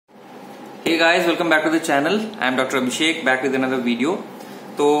Hey guys, welcome back to the channel. I am doctor Abhishek, back with another video.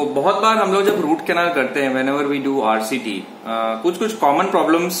 तो बहुत बार हम लोग जब रूट कैनाल करते हैं, व्हेनेवर वी डू आरसीटी, कुछ कॉमन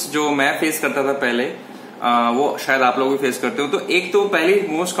प्रॉब्लम्स जो मैं फेस करता था पहले, वो शायद आप लोग भी फेस करते हो। तो एक तो पहली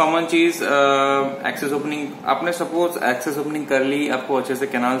मोस्ट कॉमन चीज एक्सेस ओपनिंग। आपने सपोज एक्सेस ओपनिंग कर ली, आपको अच्छे से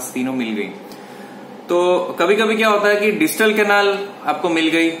कैनाल्स तीनों मिल गई। तो कभी कभी क्या होता है कि डिस्टल कैनाल आपको मिल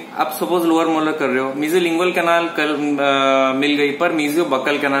गई, आप सपोज लोअर मोलर कर रहे हो, मीजोलिंगुअल कैनाल मिल गई पर मीजो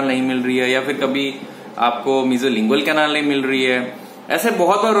बकल कैनाल नहीं मिल रही है, या फिर कभी आपको मीजोलिंगुअल कैनाल नहीं मिल रही है। ऐसे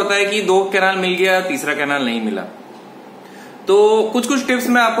बहुत बार होता है कि दो कैनाल मिल गया, तीसरा कैनाल नहीं मिला। तो कुछ टिप्स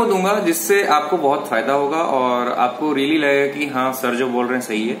मैं आपको दूंगा जिससे आपको बहुत फायदा होगा और आपको रियली लगेगा कि हाँ सर जो बोल रहे हैं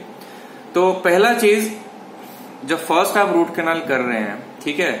सही है। तो पहला चीज, जब फर्स्ट आप रूट कैनाल कर रहे हैं,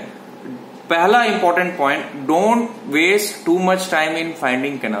 ठीक है, पहला important point, don't waste too much time in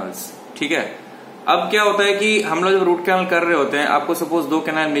finding canals. ठीक है, अब क्या होता है कि हम लोग जब रूट कैनाल कर रहे होते हैं, आपको सपोज दो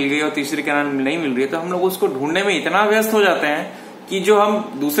कैनाल मिल गई और तीसरी कैनाल नहीं मिल रही है, तो हम लोग उसको ढूंढने में इतना व्यस्त हो जाते हैं कि जो हम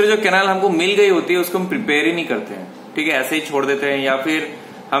दूसरे जो कैनाल हमको मिल गई होती है उसको हम प्रिपेयर ही नहीं करते हैं। ठीक है, ऐसे ही छोड़ देते हैं, या फिर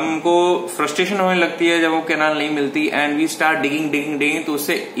हमको फ्रस्ट्रेशन होने लगती है जब वो कैनाल नहीं मिलती एंड वी स्टार्ट डिगिंग। तो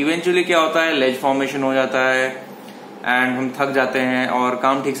उससे इवेंचुअली क्या होता है, लेज फॉर्मेशन हो जाता है एंड हम थक जाते हैं और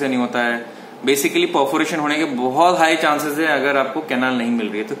काम ठीक से नहीं होता है। बेसिकली परफोरेशन होने के बहुत हाई चांसेस है अगर आपको कैनाल नहीं मिल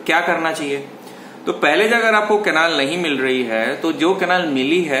रही है। तो क्या करना चाहिए? तो पहले अगर आपको कैनाल नहीं मिल रही है तो जो कैनाल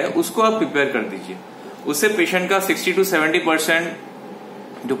मिली है उसको आप प्रिपेयर कर दीजिए। उससे पेशेंट का 60 to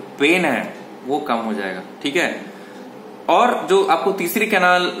 70% जो पेन है वो कम हो जाएगा। ठीक है, और जो आपको तीसरी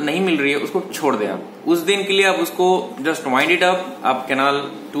कैनाल नहीं मिल रही है उसको छोड़ दें आप उस दिन के लिए। आप उसको जस्ट वाइंड इट अप, आप कैनाल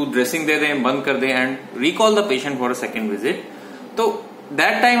 2 ड्रेसिंग दे दें, बंद कर दें and recall the patient for a second visit. तो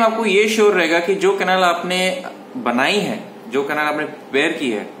दैट टाइम आपको ये श्योर रहेगा कि जो कैनाल आपने बनाई है, जो कैनाल आपने प्रिपेयर की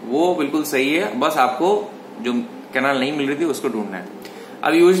है वो बिल्कुल सही है। बस आपको जो कैनाल नहीं मिल रही थी उसको ढूंढना है।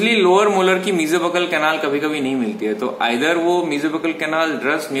 अब यूजली लोअर मोलर की मीजोबकल कैनाल कभी कभी नहीं मिलती है, तो आइदर वो मीजोबकल कैनाल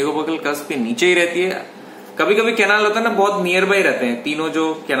जस्ट मीजोबकल कस्प के नीचे ही रहती है। कभी कभी कैनाल होता है ना, बहुत नियर बाई रहते हैं, तीनों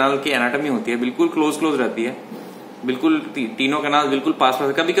जो कैनाल की एनाटॉमी होती है बिल्कुल क्लोज रहती है, बिल्कुल तीनों कैनाल बिल्कुल पास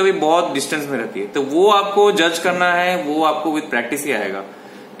कभी कभी बहुत डिस्टेंस में रहती है। तो वो आपको जज करना है, वो आपको विद प्रैक्टिस ही आएगा।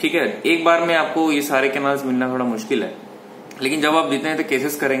 ठीक है, एक बार में आपको ये सारे कैनाल्स मिलना थोड़ा मुश्किल है, लेकिन जब आप जितने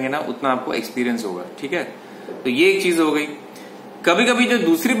केसेस करेंगे ना उतना आपको एक्सपीरियंस होगा। ठीक है, तो ये एक चीज हो गई। कभी कभी जो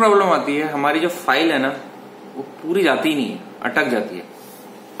दूसरी प्रॉब्लम आती है, हमारी जो फाइल है ना वो पूरी जाती ही नहीं है, अटक जाती है।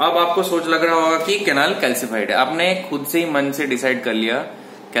 अब आपको सोच लग रहा होगा कि कैनाल कैल्सिफाइड है, आपने खुद से ही मन से डिसाइड कर लिया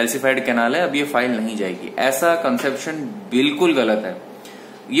कैल्सिफाइड कैनाल है, अब ये फाइल नहीं जाएगी। ऐसा कंसेप्शन बिल्कुल गलत है।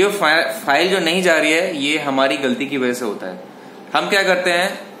 ये फाइल जो नहीं जा रही है ये हमारी गलती की वजह से होता है। हम क्या करते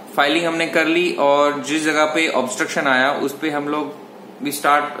हैं, फाइलिंग हमने कर ली और जिस जगह पे ऑब्स्ट्रक्शन आया उस पे हम लोग we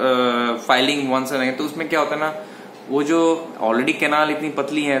start filing once again. तो उसमें क्या होता है ना, वो जो ऑलरेडी कैनाल इतनी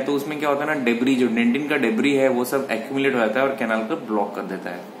पतली है तो उसमें क्या होता है ना, डेब्री, जो डेंटिन का डेब्री है वो सब एक्यूमुलेट हो जाता है और कैनाल को ब्लॉक कर देता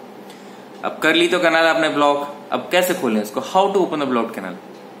है। अब कर ली तो कैनाल आपने ब्लॉक, अब कैसे खोलें इसको, how to open the blocked canal?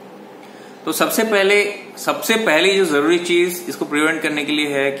 तो सबसे पहले जो जरूरी चीज इसको प्रिवेंट करने के लिए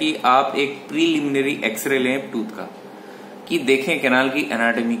है कि आप एक प्रीलिमिनरी एक्सरे लें टूथ का, कि देखें कैनाल की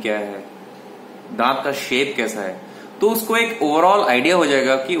एनाटॉमी क्या है, दांत का शेप कैसा है। तो उसको एक ओवरऑल आइडिया हो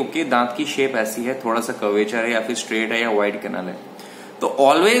जाएगा कि ओके दांत की शेप ऐसी है, थोड़ा सा कर्वेचर है या फिर स्ट्रेट है या वाइड कैनाल है। तो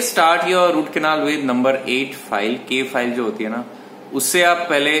always start your root canal with number 8 file, के फाइल जो होती है ना, उससे आप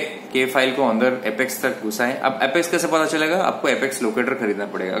पहले के फाइल को अंदर एपेक्स तक घुसाएं। अब एपेक्स कैसे पता चलेगा? आपको एपेक्स लोकेटर खरीदना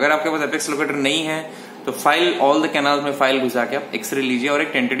पड़ेगा। अगर आपके पास एपेक्स लोकेटर नहीं है तो फाइल, ऑल द कैनाल्स में फाइल घुसा के आप एक्सरे लीजिए और एक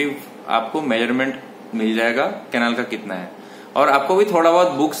टेंटेटिव आपको मेजरमेंट मिल जाएगा कैनाल का कितना है। और आपको भी थोड़ा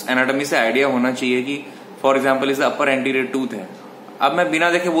बहुत बुक्स एनाटॉमी से आइडिया होना चाहिए कि फॉर एग्जाम्पल इस अपर एंटीरियर टूथ है। अब मैं बिना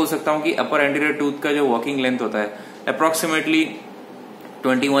देखे बोल सकता हूं कि अपर एंटीरियर टूथ का जो वर्किंग लेंथ होता है अप्रोक्सीमेटली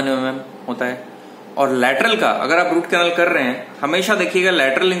 21 mm होता है। और लैटरल का अगर आप रूट कैनाल कर रहे हैं, हमेशा देखिएगा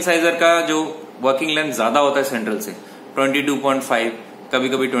लैटरल इंसाइजर का जो वर्किंग लेंथ ज्यादा होता है सेंट्रल से, 22.5, कभी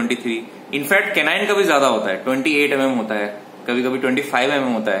कभी 23। इनफैक्ट कैनाइन का भी ज्यादा होता है, 28 mm होता है, कभी कभी 25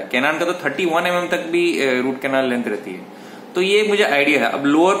 mm होता है। कैनाइन का तो 31 mm तक भी रूट कैनाल लेंथ रहती है। तो ये मुझे आइडिया है। अब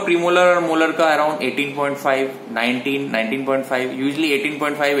लोअर प्रीमोलर और मोलर का अराउंड 18.5, 19.5, यूजली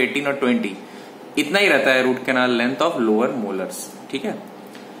 18.5, 18 और 20 इतना ही रहता है root canal length of lower molars. ठीक है,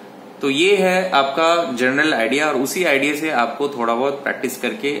 तो ये है आपका जनरल आइडिया और उसी आइडिया से आपको थोड़ा बहुत प्रैक्टिस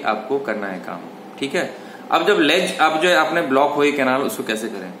करके आपको करना है काम। ठीक है, अब जब लेज अब जो आपने ब्लॉक हुई कैनाल उसको कैसे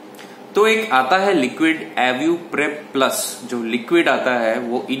करें? तो एक आता है लिक्विड एव्यू प्रेप प्लस, जो लिक्विड आता है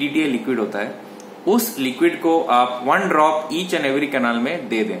वो EDTA लिक्विड होता है। उस लिक्विड को आप 1 drop each and every canal में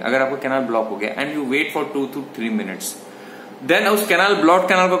दे दें अगर आपको कैनाल ब्लॉक हो गया, and you wait for 2 to 3 minutes। Then उस कैनाल ब्लॉक्ड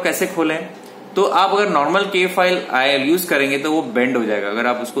कैनाल को कैसे खोलें? तो आप अगर नॉर्मल के फाइल यूज करेंगे तो वो बेंड हो जाएगा। अगर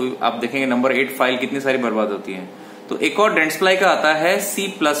आप उसको आप देखेंगे नंबर 8 फाइल कितनी सारी बर्बाद होती है। तो एक और डेंसप्लाई का आता है C+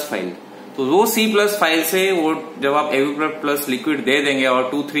 फाइल। तो वो C+ फाइल से वो जब आप एवी+ लिक्विड दे देंगे और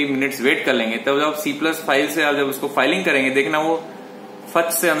 2-3 मिनट्स वेट कर लेंगे, तब जब C+ फाइल से आप जब उसको फाइलिंग करेंगे, देखना वो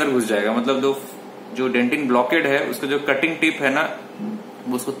फच से अंदर घुस जाएगा। मतलब जो डेंटिन ब्लॉकेड है उसका जो कटिंग टिप है ना,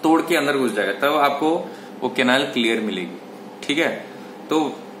 वो उसको तोड़ के अंदर घुस जाएगा, तब आपको वो कैनाल क्लियर मिलेगी। ठीक है, तो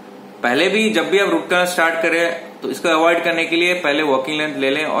पहले भी जब भी आप रूट कैनाल स्टार्ट करें तो इसको अवॉइड करने के लिए पहले वर्किंग लेंथ ले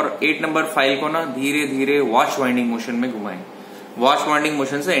लें और 8 नंबर फाइल को ना धीरे धीरे वॉश वाइंडिंग मोशन में घुमाएं। वॉश वाइंडिंग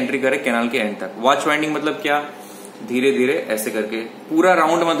मोशन से एंट्री करें कैनाल के एंड तक। वॉश वाइंडिंग मतलब क्या, धीरे धीरे ऐसे करके, पूरा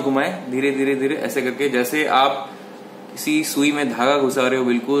राउंड मत घुमाएं, धीरे धीरे धीरे ऐसे करके, जैसे आप किसी सुई में धागा घुसा रहे हो,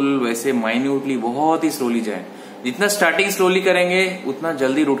 बिल्कुल वैसे माइन्यूटली बहुत ही स्लोली जाए। जितना स्टार्टिंग स्लोली करेंगे उतना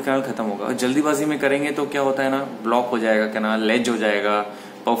जल्दी रूट कैनाल खत्म होगा। जल्दीबाजी में करेंगे तो क्या होता है ना, ब्लॉक हो जाएगा कैनाल, लेज हो जाएगा,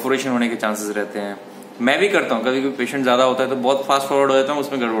 परफोरेशन होने के चांसेस रहते हैं। मैं भी करता हूँ, कभी कभी पेशेंट ज्यादा होता है तो बहुत फास्ट फॉरवर्ड हो जाता हूँ,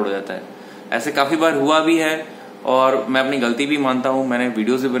 उसमें गड़बड़ हो जाता है। ऐसे काफी बार हुआ भी है और मैं अपनी गलती भी मानता हूँ। मैंने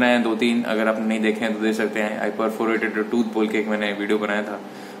वीडियोस भी बनाए हैं 2-3, अगर आपने नहीं देखे हैं तो देख सकते हैं। हाइपरफोरेटेड टूथ बोल के एक मैंने वीडियो बनाया था,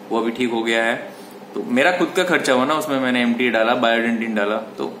 वो अभी ठीक हो गया है। तो मेरा खुद का खर्चा हुआ ना, उसमें मैंने MT डाला, बायोडेंटिन डाला,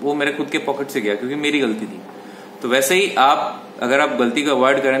 तो वो मेरे खुद के पॉकेट से गया क्योंकि मेरी गलती थी। तो वैसे ही अगर आप गलती को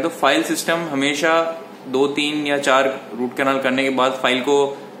अवॉइड करें तो फाइल सिस्टम हमेशा 2-3 या 4 रूट कैनाल करने के बाद फाइल को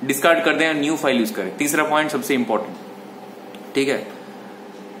डिस्कार्ड कर दें और न्यू फाइल यूज करें। तीसरा पॉइंट सबसे इंपॉर्टेंट, ठीक है।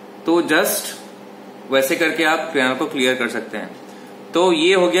 तो जस्ट वैसे करके आप कैनाल को क्लियर कर सकते हैं। तो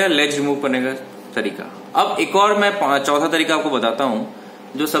ये हो गया लेज रिमूव करने का तरीका। अब एक और मैं चौथा तरीका आपको बताता हूं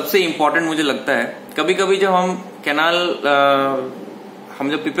जो सबसे इंपॉर्टेंट मुझे लगता है। कभी कभी जब हम कैनाल हम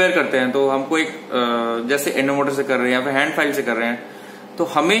जब प्रिपेयर करते हैं तो हमको एक जैसे एंडोमोटर से कर रहे हैं या फिर हैंड फाइल से कर रहे हैं, तो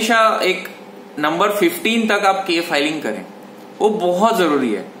हमेशा एक नंबर 15 तक आप के फाइलिंग करें, वो बहुत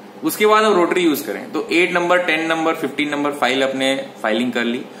जरूरी है। उसके बाद आप रोटरी यूज करें। तो 8 नंबर, 10 नंबर, 15 नंबर फाइल अपने फाइलिंग कर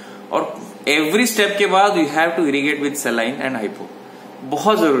ली और एवरी स्टेप के बाद you have to irrigate with saline and hypo,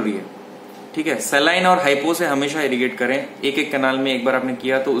 बहुत जरूरी है। ठीक है, सलाइन और हाइपो से हमेशा इरिगेट करें। एक एक कैनाल में एक बार आपने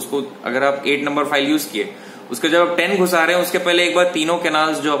किया तो उसको, अगर आप 8 नंबर फाइल यूज किए, उसके जब आप 10 घुसा रहे हैं उसके पहले एक बार तीनों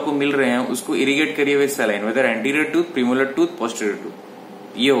कैनाल्स जो आपको मिल रहे हैं उसको इरिगेट करिए with saline, weather anterior tooth, premolar tooth, posterior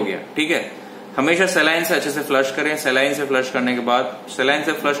tooth. ये हो गया, ठीक है। हमेशा सलाइन से अच्छे से फ्लश करें। सलाइन से फ्लश करने के बाद, सलाइन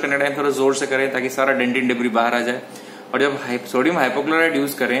से फ्लश करने टाइम थोड़ा जोर से करें ताकि सारा डेंटिन डेब्री बाहर आ जाए। और जब सोडियम हाइपोक्लोराइड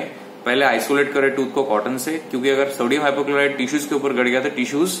यूज करें, पहले आइसोलेट करें टूथ को कॉटन से, क्योंकि अगर सोडियम हाइपोक्लोराइड टिश्यूज के ऊपर गड़ गया तो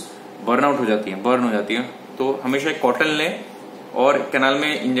टिश्यूज बर्न हो जाती है। तो हमेशा एक कॉटन लें और कैनाल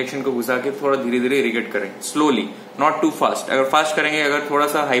में इंजेक्शन को घुसा के थोड़ा धीरे धीरे इरिगेट करें, स्लोली, नॉट टू फास्ट। अगर फास्ट करेंगे, अगर थोड़ा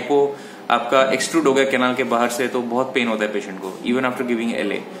सा हाइपो आपका एक्सट्रूड हो गया कैनाल के बाहर से, तो बहुत पेन होता है पेशेंट को, even after giving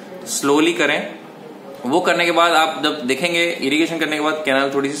LA। Slowly करें। वो करने के बाद आप जब देखेंगे इरिगेशन करने के बाद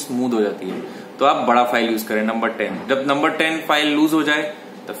कैनाल थोड़ी सी स्मूथ हो जाती है, तो आप बड़ा फाइल यूज करें, नंबर 10। जब नंबर 10 फाइल लूज हो जाए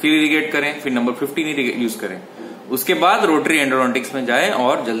तो फिर इरिगेट करें, फिर नंबर 15 यूज करें। उसके बाद रोटरी एंडोडोंटिक्स में जाएं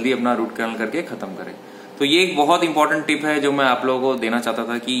और जल्दी अपना रूट कैनाल करके खत्म करें। तो ये एक बहुत इंपॉर्टेंट टिप है जो मैं आप लोगों को देना चाहता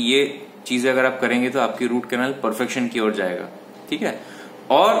था कि ये चीजें अगर आप करेंगे तो आपकी रूट कैनाल परफेक्शन की ओर जाएगा। ठीक है,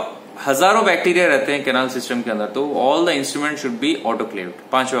 और हजारों बैक्टीरिया रहते हैं कैनाल सिस्टम के अंदर, तो all the instrument should be autoclaved.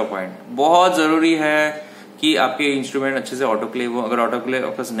 5वां पॉइंट, बहुत जरूरी है कि आपके इंस्ट्रूमेंट अच्छे से ऑटोक्लेव हो। अगर ऑटोक्लेव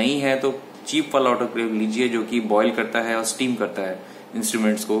आपके पास नहीं है तो चीप वाला ऑटोक्लेव लीजिए जो कि बॉयल करता है और स्टीम करता है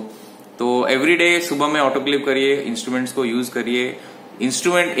इंस्ट्रूमेंट्स को। तो एवरीडे सुबह में ऑटोक्लेव करिए, इंस्ट्रूमेंट्स को यूज करिए।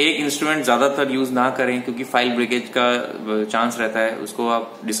 एक इंस्ट्रूमेंट ज्यादातर यूज ना करें क्योंकि फाइल ब्रेकेज का चांस रहता है, उसको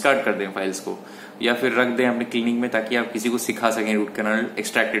आप डिस्कार्ड कर दें फाइल्स को, या फिर रख दें अपने क्लिनिक में ताकि आप किसी को सिखा सकें रूट कैनाल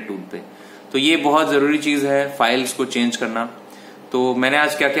एक्सट्रैक्टेड टूथ पे। तो ये बहुत जरूरी चीज है फाइल्स को चेंज करना। तो मैंने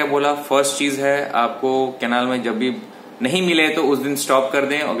आज क्या क्या बोला। फर्स्ट चीज है, आपको कैनाल में जब भी नहीं मिले तो उस दिन स्टॉप कर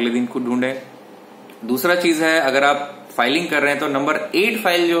दें, अगले दिन खुद ढूंढें। दूसरा चीज है, अगर आप फाइलिंग कर रहे हैं तो नंबर 8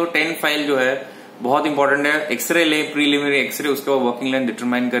 फाइल जो 10 फाइल जो है बहुत इंपॉर्टेंट है। एक्सरे लें, प्रीलिमिनरी एक्सरे, उसके बाद वर्किंग लेंथ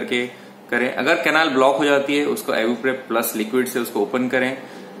डिटरमाइन करके करें। अगर कैनाल ब्लॉक हो जाती है उसको एवीप्रेप प्लस लिक्विड से उसको ओपन करें,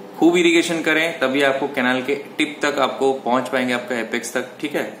 खूब इरिगेशन करें, तभी आपको कैनाल के टिप तक आपको पहुंच पाएंगे, आपका एपेक्स तक।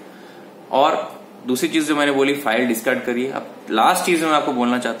 ठीक है, और दूसरी चीज जो मैंने बोली, फाइल डिस्कार्ड करिए। अब लास्ट चीज मैं आपको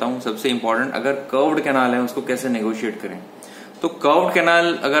बोलना चाहता हूं, सबसे इंपॉर्टेंट, अगर कर्व्ड कैनाल है उसको कैसे नेगोशिएट करें। तो कर्व्ड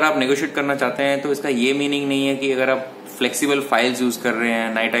कैनाल अगर आप नेगोशिएट करना चाहते हैं तो इसका ये मीनिंग नहीं है कि अगर आप फ्लेक्सिबल फाइल्स यूज कर रहे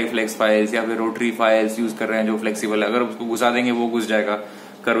हैं, नाइट आई फ्लेक्स फाइल्स या फिर रोटरी फाइल्स यूज कर रहे हैं जो फ्लेक्सिबल है, अगर उसको घुसा देंगे वो घुस जाएगा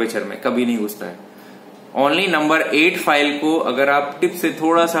कर्वेचर में, कभी नहीं घुसता है। ओनली नंबर 8 फाइल को अगर आप टिप से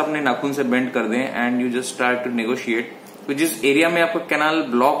थोड़ा सा अपने नाखून से बेंड कर दें and you just start to negotiate, तो जिस एरिया में आपका कैनाल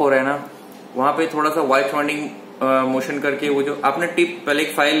ब्लॉक हो रहा है ना, वहां पे थोड़ा सा वाइट वाइंडिंग मोशन करके वो जो आपने टिप, पहले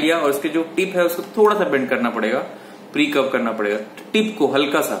एक फाइल लिया और उसके जो टिप है उसको थोड़ा सा बेंड करना पड़ेगा, प्री कर्व करना पड़ेगा टिप को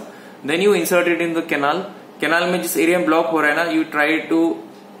हल्का सा। Then you insert it in the canal. Canal में जिस एरिया में ब्लॉक हो रहा है ना, you try to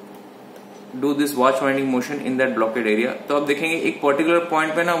do this watch winding motion in that blockade area. तो आप देखेंगे एक पर्टिकुलर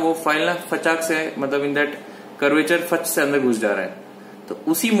पॉइंट पे ना वो फाइल ना फचाक से, मतलब इन दैट कर्वेचर फच से अंदर घुस जा रहा है। तो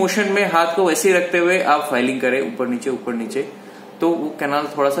उसी मोशन में हाथ को वैसे ही रखते हुए आप फाइलिंग करें ऊपर नीचे, तो वो कैनाल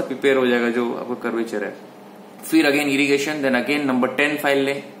थोड़ा सा प्रिपेयर हो जाएगा जो आपका कर्वेचर है। फिर again irrigation, then again number 10 file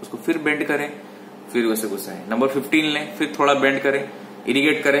लें, उसको फिर बेंड करें, फिर वैसे घुसाएं। नंबर 15 लें, फिर थोड़ा बेंड करें,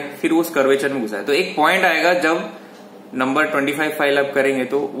 इरिगेट करें, फिर उस कर्वेचर में घुसाएं। तो एक पॉइंट आएगा जब नंबर 25 फाइल आप करेंगे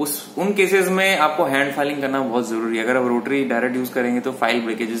तो उन केसेस में आपको हैंड फाइलिंग करना बहुत जरूरी है। अगर आप रोटरी डायरेक्ट यूज करेंगे तो फाइल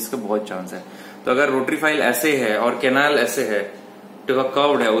ब्रेकेजेस का बहुत चांस है। तो अगर रोटरी फाइल ऐसे है और कैनाल ऐसे है, तो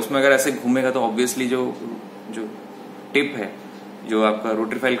कर्व्ड है, उसमें अगर ऐसे घूमेगा तो ऑब्वियसली जो टिप है, जो आपका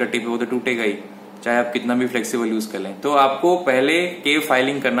रोटरी फाइल का टिप है, वो तो टूटेगा ही, चाहे आप कितना भी फ्लेक्सिबल यूज कर लें। तो आपको पहले केव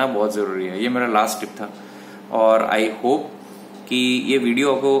फाइलिंग करना बहुत जरूरी है। ये मेरा लास्ट टिप था और आई होप कि ये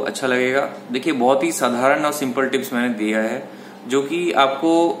वीडियो आपको अच्छा लगेगा। देखिए बहुत ही साधारण और सिंपल टिप्स मैंने दिया है जो कि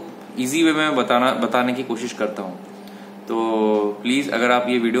आपको इजी वे में बताने की कोशिश करता हूँ। तो प्लीज अगर आप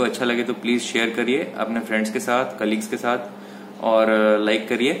ये वीडियो अच्छा लगे तो प्लीज शेयर करिए अपने फ्रेंड्स के साथ, कलीग्स के साथ, और लाइक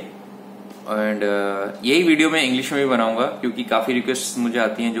करिए। एंड यही वीडियो मैं इंग्लिश में भी बनाऊंगा क्योंकि काफी रिक्वेस्ट मुझे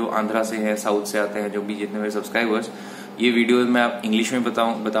आती हैं जो आंध्रा से है, साउथ से आते हैं, जो भी जितने मेरे सब्सक्राइबर्स, ये वीडियो मैं आप इंग्लिश में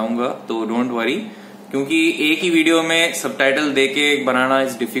बताऊंगा। तो डोंट वरी, क्योंकि एक ही वीडियो में सबटाइटल दे के बनाना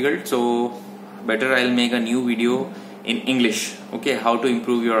is difficult, so better I will make a new video in English, okay, how to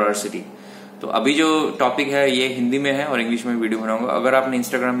improve your RCT. तो अभी जो टॉपिक है ये हिंदी में है और इंग्लिश में वीडियो बनाऊंगा। अगर आपने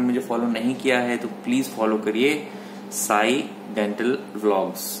इंस्टाग्राम में मुझे फॉलो नहीं किया है तो प्लीज फॉलो करिए, साई डेंटल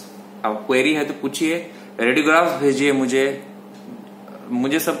व्लॉग्स। आप क्वेरी है तो पूछिए, रेडियोग्राफ्स भेजिए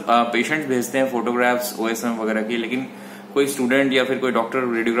मुझे सब पेशेंट्स भेजते हैं फोटोग्राफ्स ओएसएम वगैरह की, लेकिन कोई स्टूडेंट या फिर कोई डॉक्टर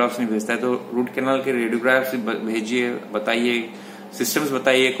रेडियोग्राफ्स नहीं भेजता है। तो रूट कैनाल के रेडियोग्राफ्स भेजिए, बताइए, सिस्टम्स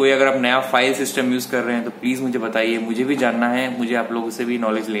बताइए। कोई अगर आप नया फाइल सिस्टम यूज कर रहे हैं तो प्लीज मुझे बताइए, मुझे भी जानना है, मुझे आप लोगों से भी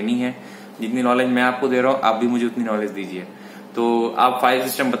नॉलेज लेनी है। जितनी नॉलेज मैं आपको दे रहा हूँ आप भी मुझे उतनी नॉलेज दीजिए। तो आप फाइल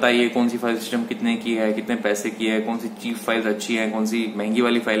सिस्टम बताइए, कौन सी फाइल सिस्टम कितने की है, कितने पैसे की है, कौन सी चीप फाइल अच्छी है, कौन सी महंगी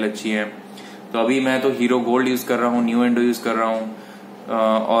वाली फाइल अच्छी है। तो अभी मैं तो हीरो गोल्ड यूज कर रहा हूँ, न्यू एंडो यूज कर रहा हूँ,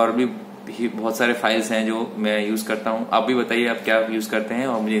 और भी बहुत सारे फाइल्स हैं जो मैं यूज करता हूँ। आप भी बताइए आप क्या यूज करते हैं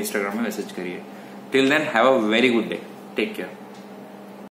और मुझे इंस्टाग्राम में मैसेज करिए। Till then have a very good day, take care.